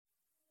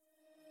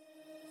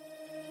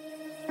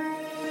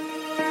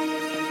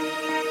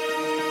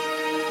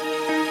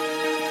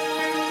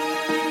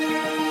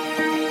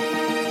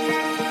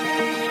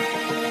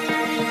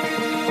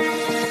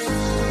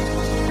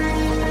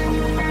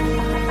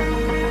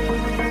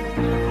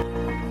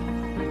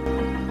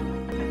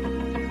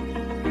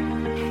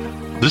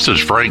This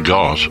is Frank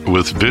Goss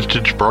with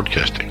Vintage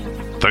Broadcasting.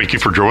 Thank you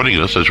for joining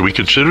us as we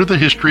consider the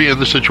history and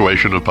the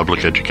situation of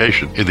public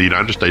education in the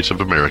United States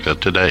of America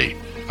today.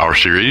 Our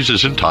series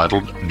is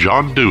entitled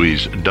John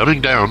Dewey's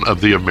Dumbing Down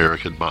of the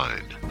American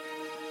Mind.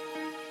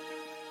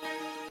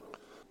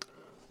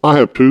 I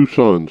have 2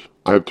 sons.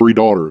 I have 3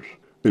 daughters.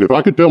 And if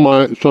I could tell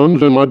my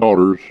sons and my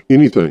daughters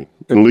anything,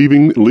 and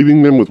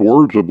leaving them with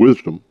words of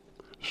wisdom,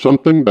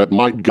 something that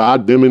might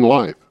guide them in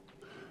life,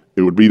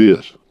 it would be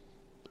this.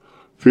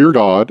 Fear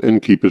God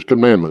and keep His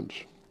commandments,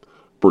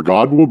 for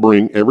God will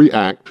bring every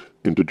act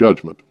into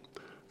judgment,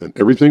 and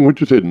everything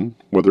which is hidden,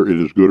 whether it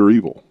is good or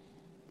evil.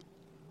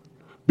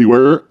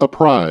 Beware of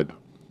pride.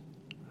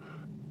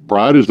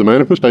 Pride is the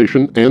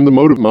manifestation and the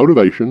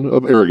motivation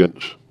of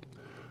arrogance.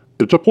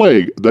 It's a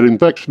plague that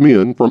infects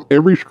men from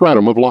every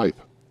stratum of life.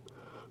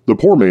 The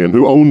poor man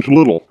who owns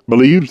little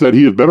believes that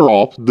he is better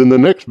off than the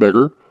next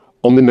beggar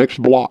on the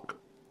next block.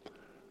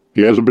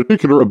 He has a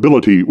particular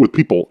ability with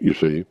people, you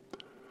see.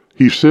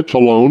 He sits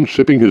alone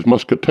sipping his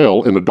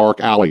muscatel in a dark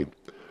alley.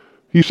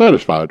 He's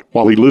satisfied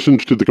while he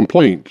listens to the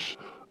complaints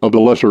of the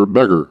lesser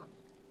beggar.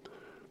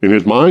 In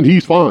his mind,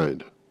 he's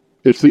fine.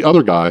 It's the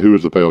other guy who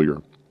is the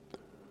failure.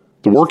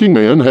 The working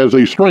man has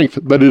a strength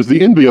that is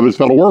the envy of his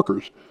fellow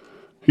workers.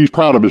 He's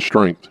proud of his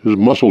strength, his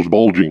muscles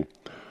bulging.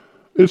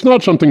 It's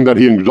not something that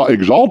he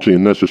exalts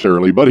in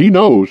necessarily, but he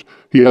knows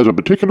he has a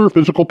particular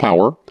physical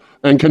power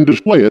and can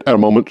display it at a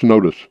moment's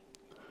notice.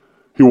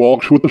 He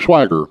walks with a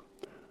swagger.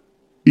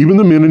 Even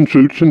the men in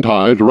suits and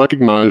ties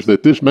recognize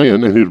that this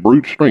man and his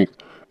brute strength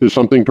is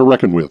something to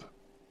reckon with.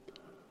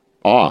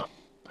 Ah,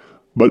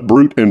 but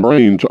brute and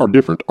brains are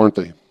different, aren't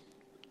they?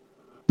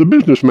 The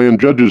businessman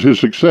judges his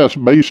success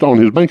based on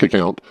his bank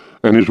account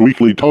and his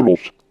weekly totals,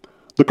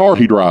 the car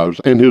he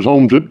drives, and his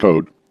home zip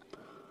code.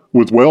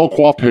 With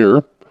well-coiffed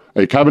hair,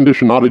 a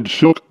Cavendish-knotted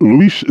silk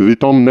Louis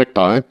Vuitton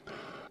necktie,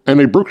 and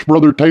a Brooks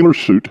Brothers tailor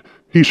suit,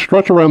 he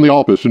struts around the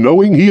office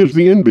knowing he is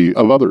the envy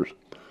of others.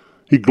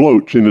 He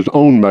gloats in his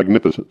own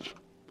magnificence.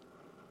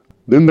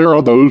 Then there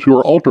are those who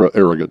are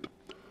ultra-arrogant.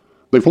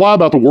 They fly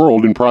about the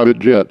world in private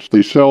jets.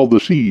 They sell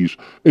the seas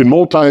in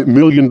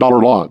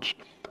multi-million-dollar lots,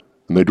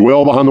 and they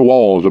dwell behind the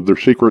walls of their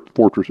secret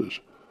fortresses.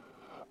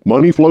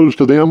 Money flows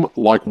to them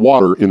like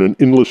water in an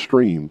endless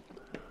stream.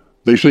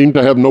 They seem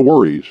to have no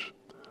worries.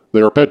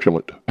 They are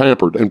petulant,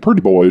 pampered, and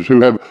pretty boys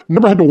who have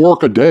never had to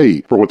work a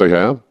day for what they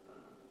have.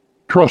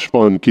 Trust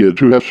fund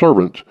kids who have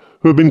servants,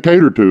 who have been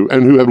catered to,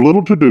 and who have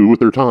little to do with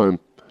their time.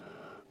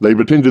 They've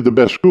attended the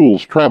best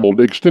schools, traveled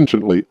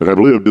extensively, and have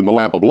lived in the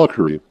lap of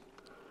luxury.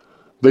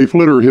 They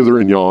flitter hither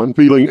and yon,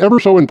 feeling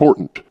ever so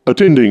important,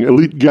 attending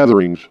elite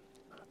gatherings.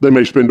 They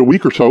may spend a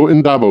week or so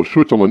in Davos,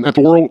 Switzerland, at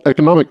the World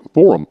Economic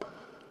Forum.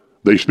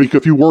 They speak a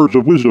few words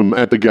of wisdom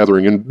at the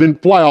gathering and then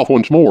fly off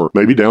once more,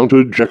 maybe down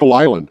to Jekyll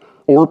Island,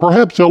 or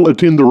perhaps they'll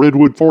attend the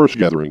Redwood Forest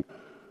gathering.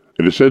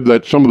 It is said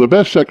that some of the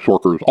best sex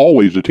workers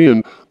always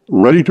attend,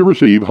 ready to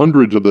receive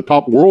hundreds of the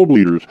top world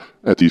leaders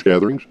at these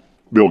gatherings.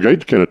 Bill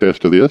Gates can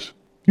attest to this.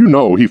 You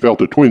know he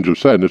felt a twinge of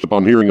sadness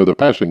upon hearing of the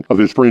passing of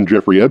his friend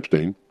Jeffrey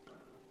Epstein.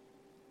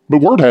 But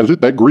word has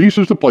it that Greece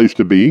is the place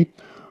to be.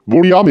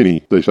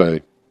 Vouliamini, they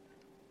say.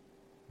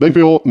 They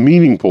feel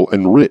meaningful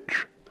and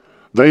rich.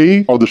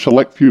 They are the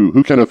select few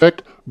who can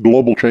affect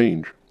global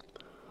change.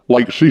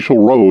 Like Cecil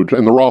Rhodes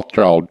and the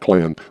Rothschild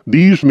clan,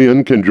 these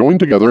men can join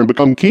together and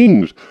become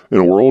kings in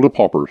a world of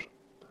paupers.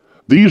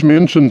 These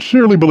men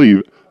sincerely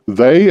believe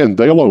they and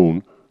they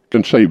alone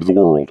can save the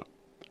world.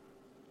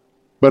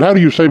 But how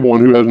do you save one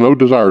who has no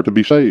desire to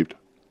be saved?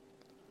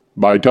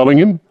 By telling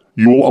him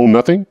you will own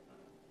nothing,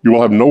 you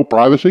will have no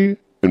privacy,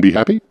 and be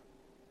happy?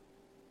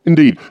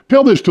 Indeed,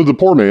 tell this to the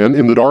poor man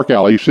in the dark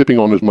alley sipping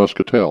on his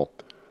muscatel.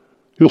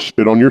 He'll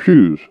spit on your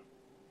shoes.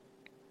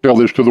 Tell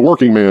this to the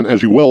working man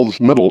as he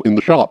welds metal in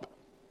the shop.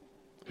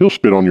 He'll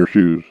spit on your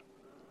shoes.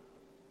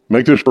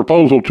 Make this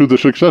proposal to the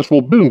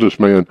successful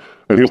businessman,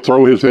 and he'll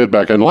throw his head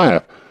back and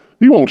laugh.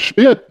 He won't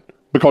spit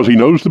because he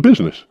knows the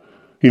business.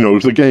 He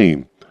knows the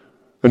game.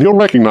 And he'll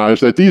recognize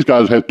that these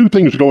guys have 2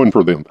 things going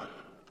for them.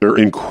 They're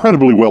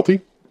incredibly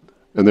wealthy,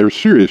 and they're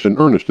serious and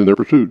earnest in their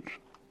pursuits.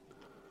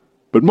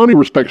 But money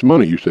respects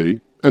money, you see,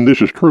 and this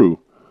is true.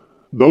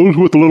 Those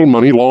with little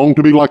money long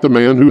to be like the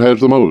man who has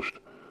the most.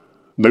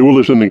 They will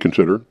listen and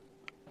consider.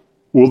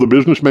 Will the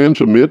businessman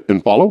submit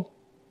and follow?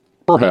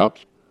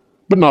 Perhaps,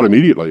 but not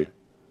immediately.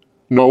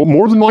 No,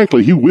 more than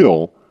likely he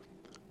will,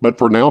 but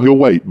for now he'll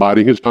wait,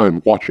 biding his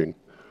time, watching.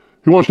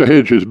 He wants to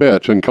hedge his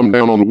bets and come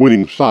down on the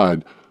winning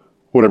side,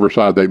 whatever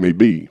side they may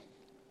be.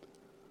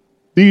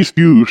 These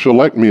few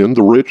select men,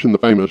 the rich and the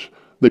famous,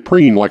 they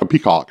preen like a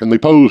peacock, and they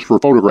pose for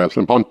photographs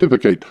and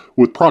pontificate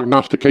with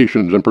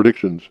prognostications and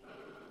predictions.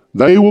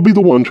 They will be the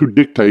ones who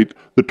dictate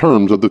the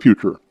terms of the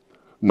future,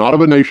 not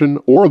of a nation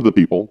or of the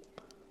people,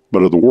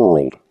 but of the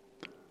world.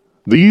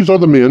 These are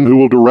the men who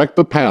will direct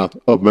the path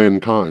of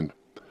mankind.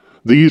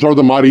 These are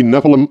the mighty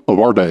Nephilim of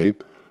our day.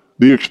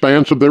 The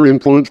expanse of their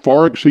influence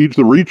far exceeds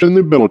the reach and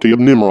the ability of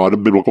Nimrod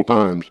of biblical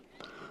times.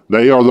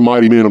 They are the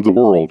mighty men of the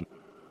world.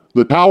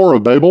 The Tower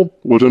of Babel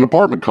was an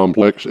apartment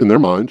complex in their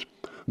minds,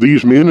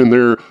 These men and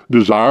their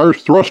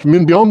desires thrust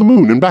men beyond the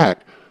moon and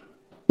back.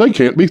 They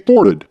can't be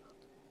thwarted.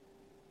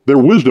 Their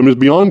wisdom is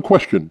beyond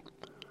question.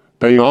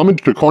 Paying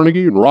homage to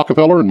Carnegie and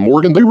Rockefeller and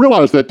Morgan, they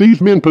realized that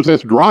these men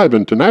possessed drive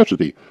and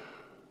tenacity,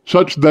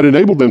 such that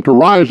enabled them to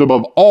rise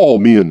above all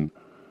men.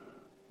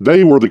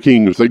 They were the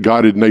kings that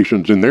guided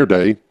nations in their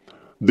day.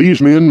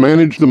 These men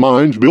managed the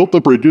mines, built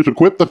the bridges,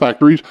 equipped the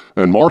factories,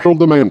 and marshaled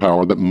the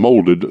manpower that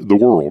molded the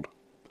world.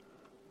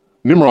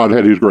 Nimrod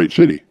had his great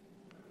city,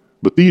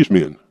 but these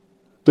men,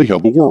 they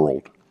held the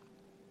world,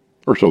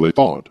 or so they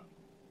thought.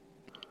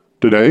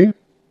 Today,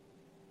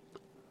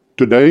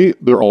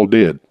 they're all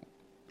dead.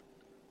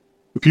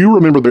 Few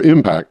remember their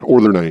impact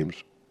or their names.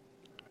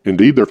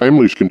 Indeed, their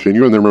families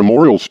continue and their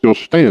memorials still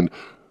stand,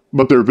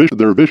 but their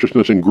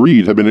viciousness and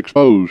greed have been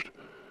exposed.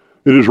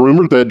 It is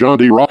rumored that John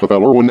D.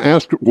 Rockefeller, when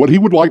asked what he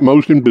would like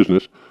most in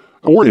business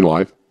or in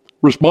life,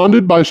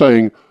 responded by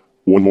saying,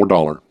 "One more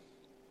dollar."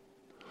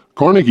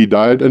 Carnegie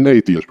died an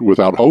atheist,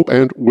 without hope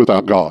and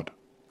without God.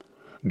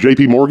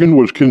 J.P. Morgan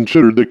was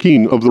considered the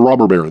king of the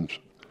robber barons.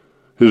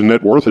 His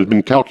net worth has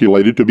been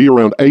calculated to be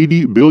around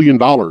 $80 billion.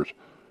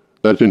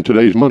 That's in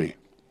today's money.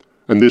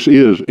 And this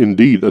is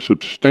indeed a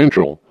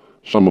substantial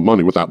sum of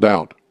money, without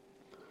doubt.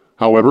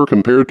 However,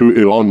 compared to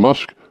Elon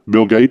Musk,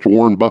 Bill Gates,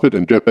 Warren Buffett,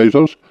 and Jeff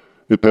Bezos,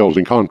 it pales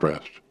in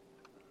contrast.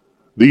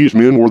 These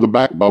men were the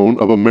backbone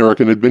of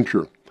American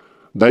adventure.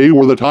 They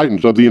were the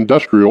titans of the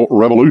Industrial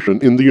Revolution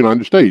in the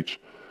United States.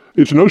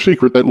 It's no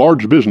secret that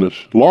large business,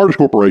 large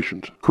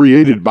corporations,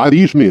 created by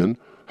these men,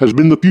 has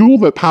been the fuel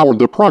that powered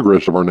the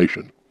progress of our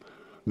nation.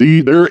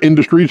 Their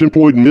industries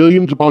employed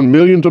millions upon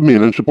millions of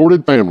men and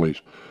supported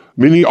families.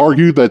 Many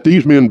argue that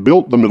these men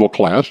built the middle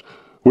class,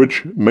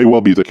 which may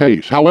well be the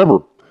case. However,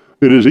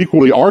 it is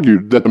equally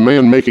argued that the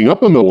man making up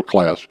the middle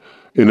class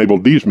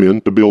enabled these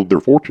men to build their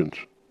fortunes.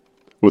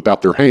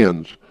 Without their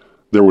hands,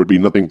 there would be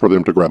nothing for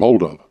them to grab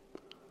hold of.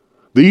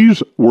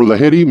 These were the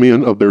heady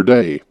men of their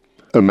day.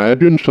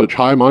 Imagine such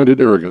high-minded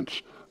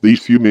arrogance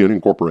these few men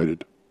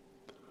incorporated.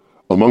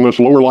 Among us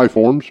lower life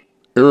forms,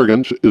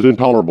 arrogance is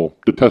intolerable,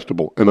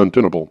 detestable, and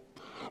untenable.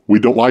 We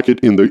don't like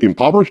it in the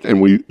impoverished,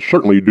 and we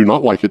certainly do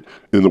not like it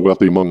in the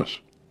wealthy among us.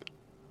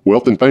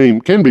 Wealth and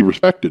fame can be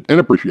respected and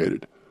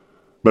appreciated,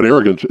 but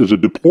arrogance is a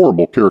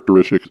deplorable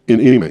characteristic in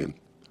any man.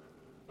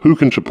 Who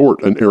can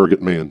support an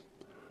arrogant man?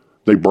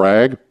 They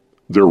brag,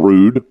 they're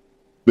rude,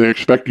 they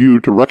expect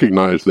you to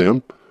recognize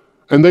them,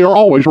 and they are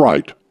always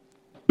right.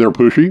 They're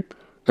pushy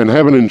and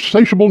have an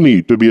insatiable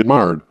need to be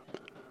admired.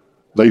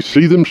 They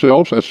see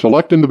themselves as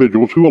select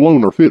individuals who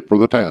alone are fit for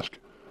the task.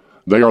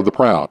 They are the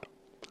proud.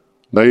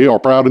 They are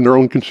proud in their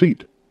own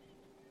conceit.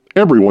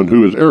 Everyone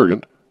who is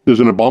arrogant is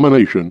an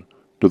abomination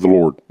to the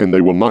Lord, and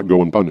they will not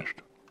go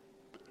unpunished.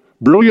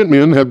 Brilliant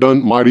men have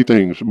done mighty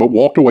things, but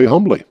walked away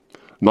humbly,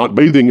 not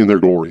bathing in their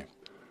glory.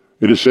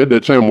 It is said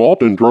that Sam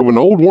Walton drove an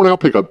old worn-out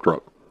pickup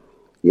truck.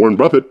 Warren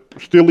Buffett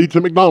still eats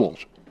at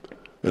McDonald's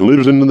and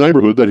lives in the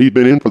neighborhood that he's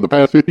been in for the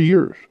past 50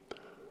 years.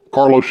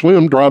 Carlos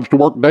Slim drives to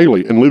work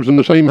daily and lives in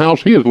the same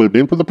house he has lived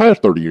in for the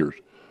past 30 years.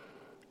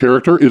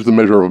 Character is the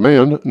measure of a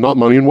man, not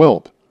money and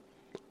wealth.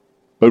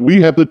 But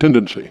we have the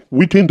tendency,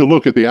 we tend to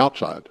look at the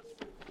outside,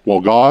 while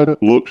God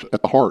looks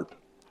at the heart.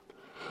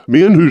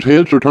 Men whose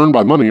heads are turned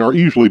by money are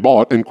easily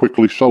bought and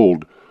quickly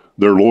sold.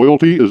 Their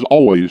loyalty is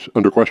always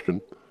under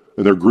question,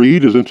 and their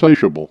greed is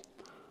insatiable.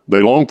 They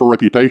long for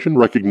reputation,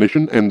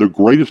 recognition, and the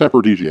greatest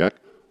aphrodisiac,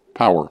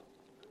 power.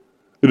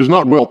 It is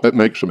not wealth that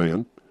makes a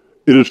man.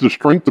 It is the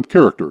strength of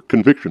character,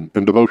 conviction,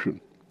 and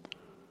devotion.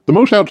 The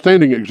most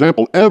outstanding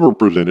example ever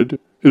presented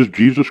is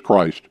Jesus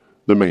Christ,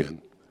 the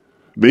man.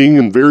 Being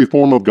in very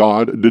form of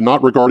God, did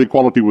not regard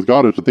equality with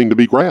God as a thing to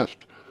be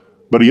grasped,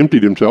 but he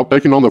emptied himself,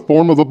 taking on the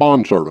form of a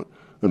bondservant,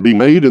 and being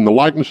made in the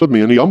likeness of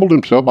men, he humbled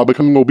himself by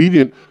becoming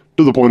obedient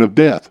to the point of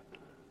death,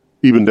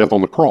 even death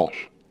on the cross.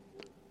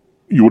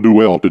 You will do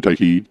well to take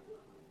heed.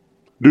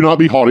 Do not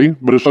be haughty,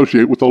 but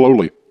associate with the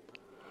lowly.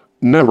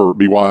 Never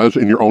be wise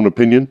in your own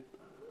opinion.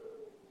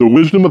 The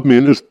wisdom of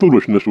men is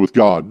foolishness with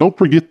God. Don't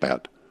forget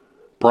that.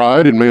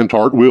 Pride in man's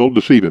heart will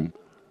deceive him,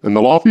 and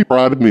the lofty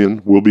pride of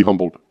men will be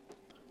humbled.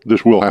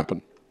 This will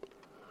happen.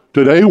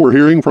 Today we're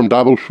hearing from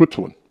Davos,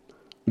 Switzerland.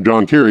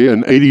 John Kerry,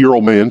 an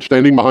 80-year-old man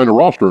standing behind a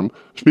rostrum,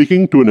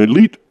 speaking to an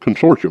elite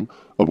consortium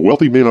of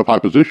wealthy men of high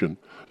position,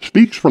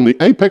 speaks from the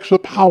apex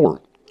of power.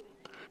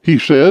 He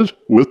says,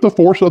 with the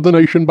force of the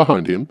nation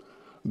behind him,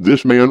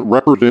 this man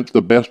represents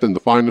the best and the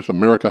finest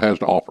America has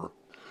to offer.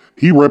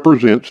 He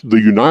represents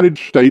the United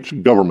States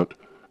government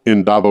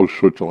in Davos,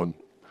 Switzerland.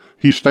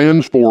 He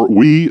stands for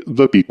we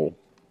the people.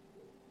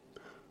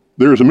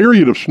 There is a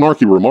myriad of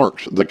snarky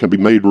remarks that can be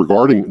made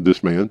regarding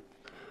this man.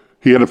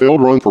 He had a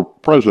failed run for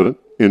president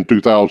in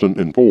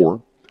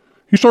 2004.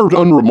 He served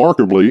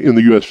unremarkably in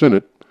the U.S.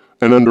 Senate,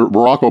 and under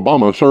Barack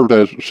Obama served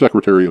as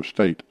Secretary of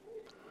State.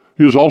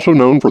 He is also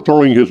known for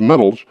throwing his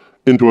medals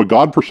into a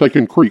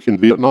godforsaken creek in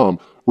Vietnam,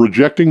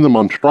 rejecting the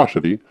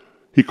monstrosity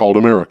he called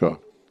America.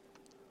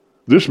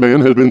 This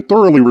man has been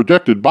thoroughly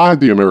rejected by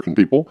the American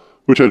people,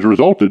 which has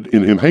resulted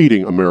in him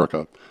hating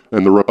America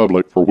and the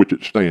republic for which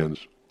it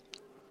stands.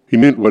 He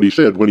meant what he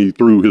said when he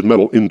threw his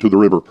medal into the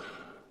river.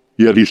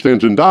 Yet he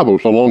stands in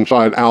Davos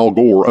alongside Al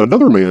Gore,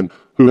 another man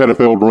who had a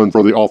failed run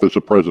for the office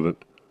of president.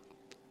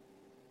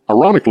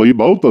 Ironically,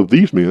 both of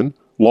these men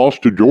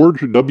lost to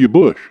George W.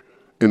 Bush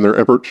in their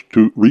efforts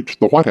to reach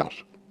the White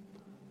House.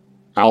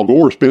 Al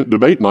Gore spent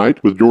debate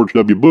night with George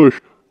W. Bush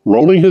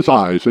rolling his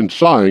eyes and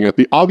sighing at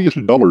the obvious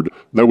dullard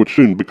that would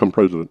soon become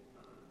president.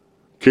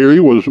 Kerry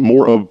was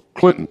more of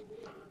Clinton,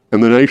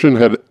 and the nation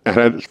had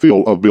its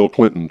fill of Bill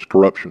Clinton's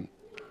corruption.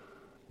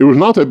 It was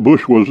not that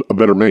Bush was a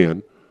better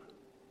man,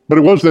 but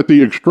it was that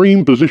the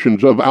extreme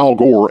positions of Al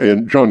Gore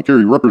and John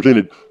Kerry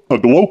represented a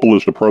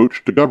globalist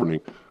approach to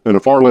governing and a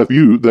far-left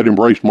view that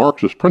embraced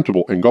Marxist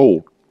principle and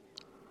goal.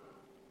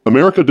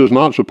 America does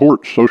not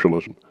support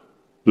socialism,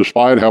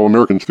 despite how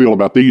Americans feel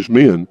about these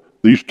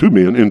two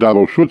men in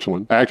Davos,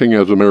 Switzerland, acting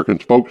as American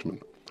spokesmen.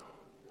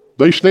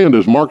 They stand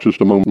as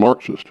Marxists among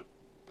Marxists,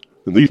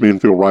 and these men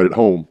feel right at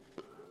home.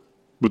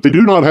 But they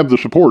do not have the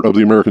support of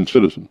the American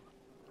citizen.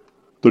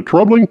 The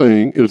troubling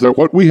thing is that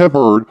what we have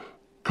heard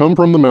come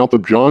from the mouth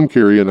of John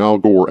Kerry and Al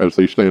Gore as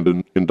they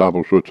stand in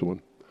Davos,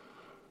 Switzerland.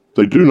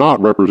 They do not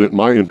represent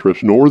my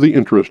interest nor the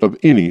interest of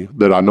any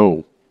that I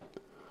know.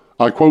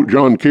 I quote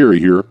John Kerry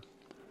here.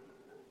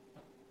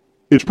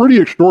 It's pretty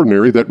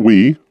extraordinary that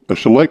we, a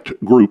select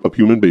group of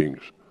human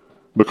beings,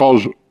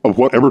 because of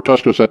whatever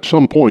touched us at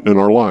some point in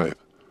our life,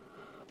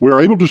 we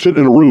are able to sit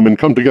in a room and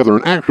come together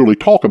and actually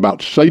talk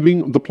about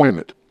saving the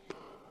planet.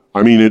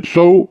 I mean, it's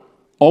so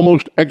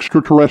almost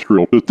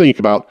extraterrestrial to think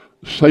about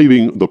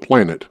saving the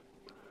planet.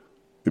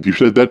 If you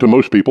said that to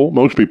most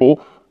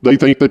people, they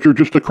think that you're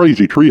just a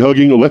crazy,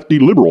 tree-hugging, lefty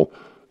liberal,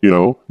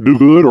 do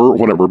good or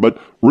whatever. But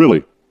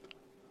really,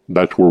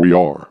 that's where we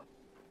are.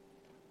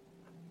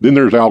 Then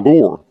there's Al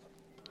Gore.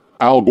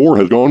 Al Gore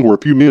has gone where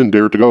few men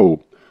dare to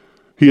go.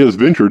 He has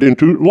ventured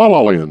into La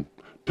La Land,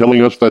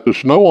 telling us that the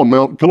snow on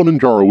Mount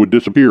Kilimanjaro would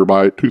disappear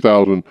by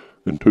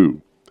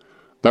 2002.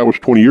 That was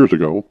 20 years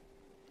ago,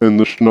 and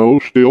the snow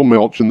still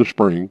melts in the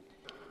spring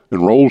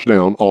and rolls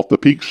down off the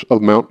peaks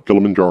of Mount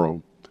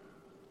Kilimanjaro.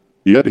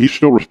 Yet he's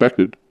still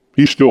respected.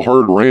 He's still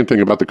heard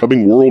ranting about the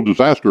coming world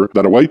disaster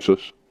that awaits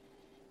us.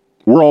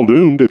 We're all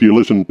doomed if you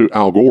listen to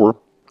Al Gore.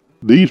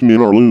 These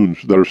men are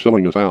loons that are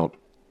selling us out.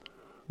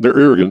 Their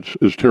arrogance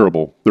is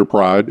terrible, their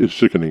pride is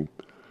sickening,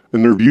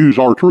 and their views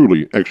are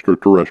truly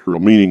extraterrestrial,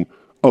 meaning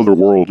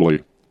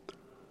otherworldly.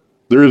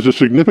 There is a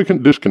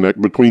significant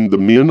disconnect between the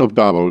men of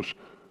Davos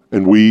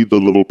and we, the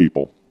little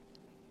people.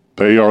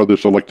 They are the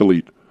select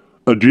elite,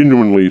 a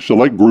genuinely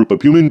select group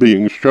of human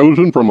beings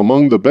chosen from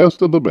among the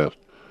best of the best.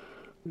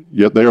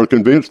 Yet they are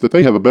convinced that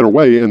they have a better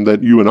way and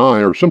that you and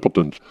I are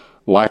simpletons,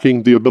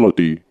 lacking the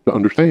ability to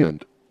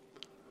understand.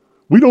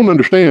 We don't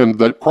understand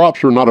that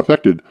crops are not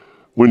affected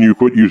when you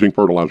quit using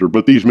fertilizer,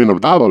 but these men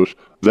of Davos,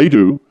 they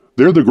do.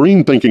 They're the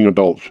green-thinking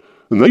adults,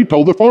 and they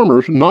told the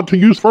farmers not to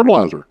use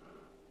fertilizer.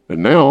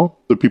 And now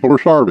the people are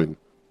starving.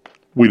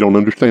 We don't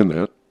understand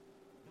that.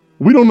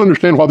 We don't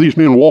understand why these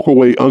men walk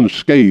away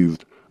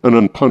unscathed and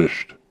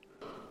unpunished.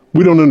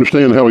 We don't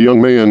understand how a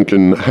young man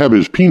can have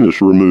his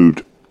penis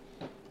removed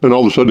and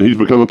all of a sudden he's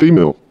become a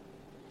female.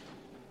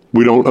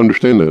 We don't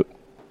understand that.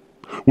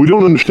 We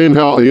don't understand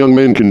how a young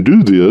man can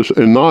do this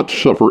and not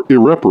suffer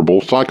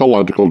irreparable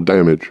psychological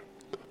damage.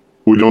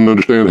 We don't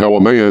understand how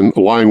a man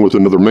lying with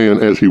another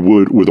man as he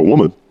would with a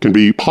woman can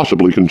be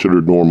possibly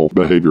considered normal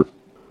behavior.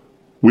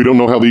 We don't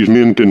know how these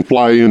men can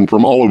fly in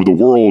from all over the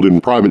world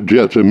in private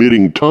jets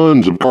emitting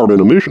tons of carbon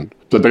emission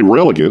that they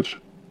rail against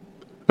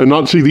and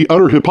not see the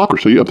utter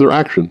hypocrisy of their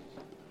action.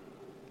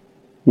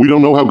 We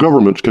don't know how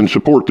governments can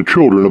support the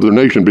children of their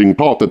nation being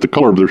taught that the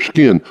color of their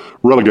skin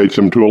relegates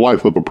them to a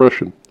life of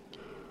oppression.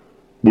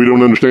 We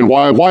don't understand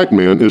why a white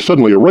man is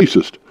suddenly a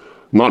racist,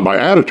 not by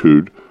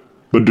attitude,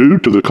 but due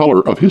to the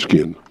color of his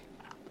skin.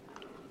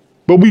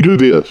 But we do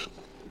this.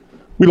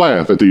 We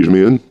laugh at these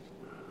men.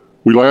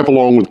 We laugh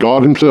along with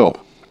God himself.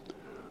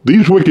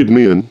 These wicked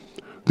men,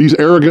 these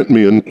arrogant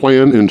men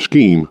plan and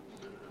scheme,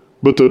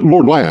 but the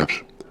Lord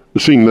laughs,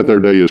 seeing that their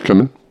day is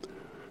coming.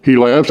 He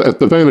laughs at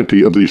the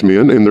vanity of these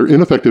men and their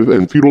ineffective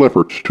and futile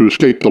efforts to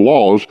escape the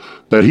laws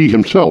that he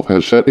himself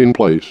has set in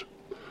place.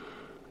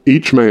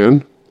 Each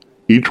man,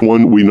 each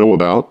one we know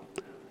about,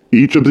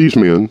 each of these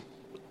men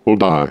will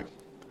die.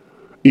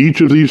 Each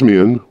of these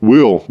men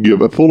will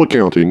give a full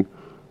accounting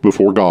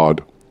before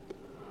God.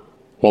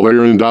 While they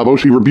are in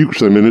Davos, he rebukes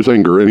them in his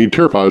anger, and he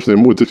terrifies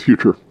them with his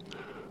future.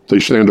 They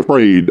stand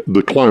afraid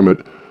the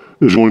climate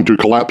is going to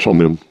collapse on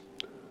them.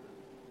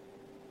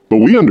 But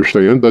we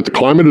understand that the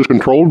climate is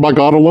controlled by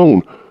God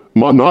alone,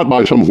 not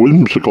by some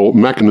whimsical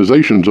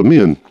machinations of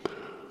men.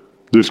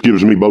 This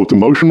gives me both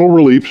emotional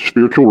relief,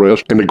 spiritual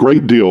rest, and a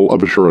great deal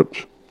of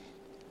assurance.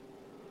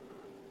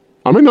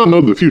 I may not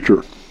know the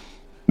future,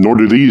 nor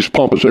do these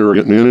pompous,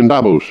 arrogant men in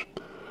Davos,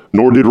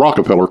 nor did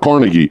Rockefeller,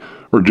 Carnegie,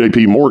 or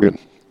J.P. Morgan.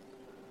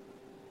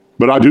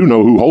 But I do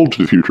know who holds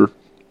the future,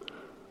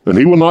 and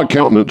he will not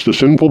countenance the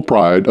sinful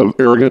pride of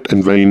arrogant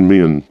and vain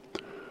men.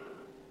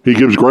 He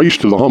gives grace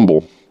to the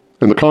humble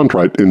and the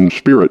contrite in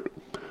spirit,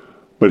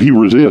 but he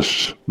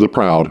resists the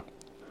proud.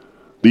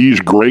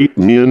 These great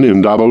men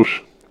in Davos,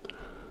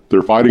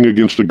 they're fighting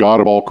against the God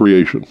of all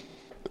creation.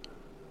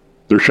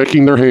 They're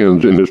shaking their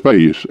hands in his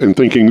face and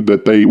thinking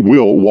that they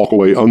will walk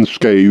away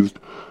unscathed,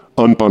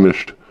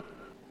 unpunished.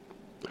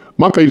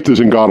 My faith is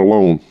in God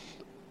alone,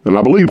 and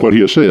I believe what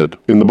he has said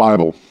in the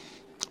Bible.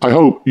 I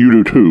hope you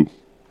do too.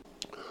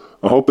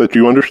 I hope that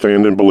you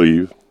understand and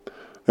believe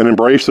and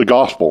embrace the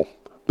gospel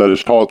that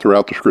is taught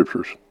throughout the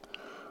scriptures.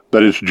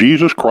 That it's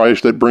Jesus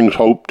Christ that brings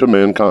hope to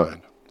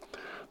mankind.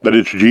 That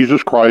it's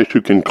Jesus Christ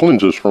who can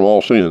cleanse us from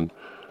all sin.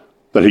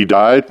 That he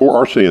died for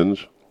our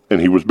sins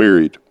and he was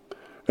buried.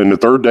 And the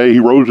third day he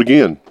rose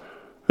again.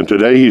 And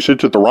today he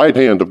sits at the right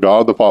hand of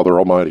God the Father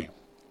Almighty.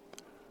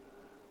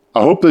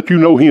 I hope that you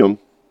know him.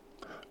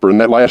 For in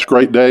that last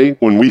great day,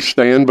 when we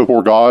stand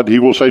before God, he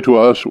will say to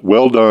us,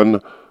 "Well done,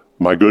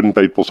 my good and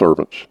faithful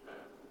servants.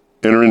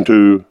 Enter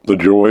into the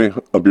joy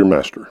of your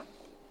master."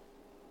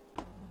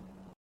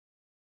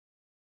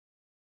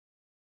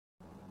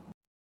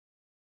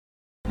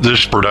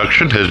 This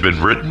production has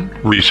been written,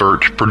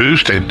 researched,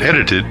 produced, and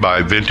edited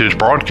by Vintage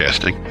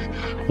Broadcasting.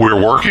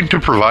 We're working to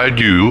provide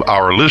you,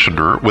 our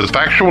listener, with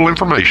factual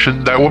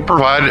information that will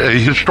provide a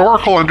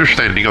historical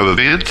understanding of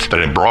events that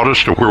have brought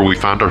us to where we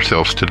find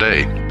ourselves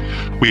today.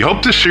 We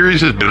hope this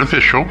series is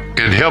beneficial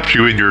and helps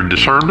you in your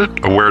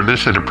discernment,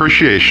 awareness, and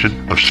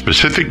appreciation of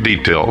specific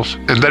details,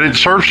 and that it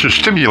serves to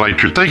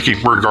stimulate your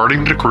thinking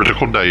regarding the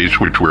critical days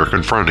which we're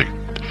confronting.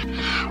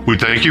 We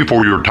thank you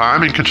for your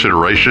time and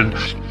consideration.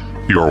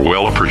 You are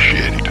well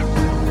appreciated.